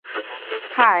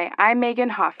Hi, I'm Megan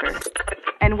Hoffer,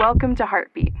 and welcome to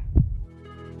Heartbeat.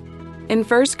 In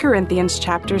 1 Corinthians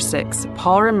chapter 6,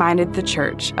 Paul reminded the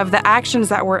church of the actions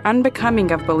that were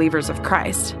unbecoming of believers of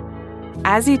Christ.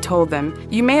 As he told them,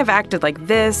 you may have acted like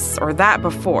this or that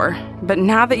before, but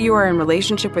now that you are in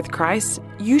relationship with Christ,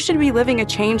 you should be living a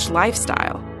changed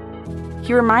lifestyle.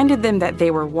 He reminded them that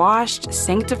they were washed,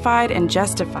 sanctified, and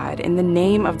justified in the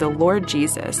name of the Lord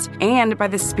Jesus and by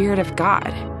the Spirit of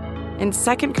God. In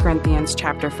 2 Corinthians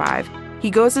chapter 5,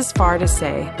 he goes as far to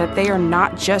say that they are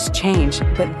not just changed,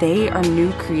 but they are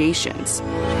new creations.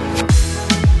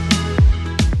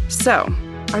 So,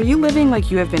 are you living like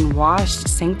you have been washed,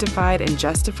 sanctified, and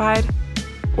justified?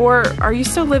 Or are you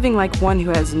still living like one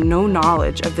who has no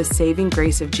knowledge of the saving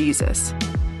grace of Jesus?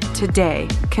 Today,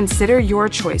 consider your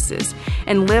choices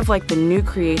and live like the new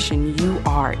creation you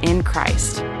are in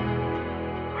Christ.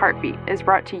 Heartbeat is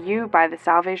brought to you by the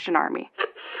Salvation Army.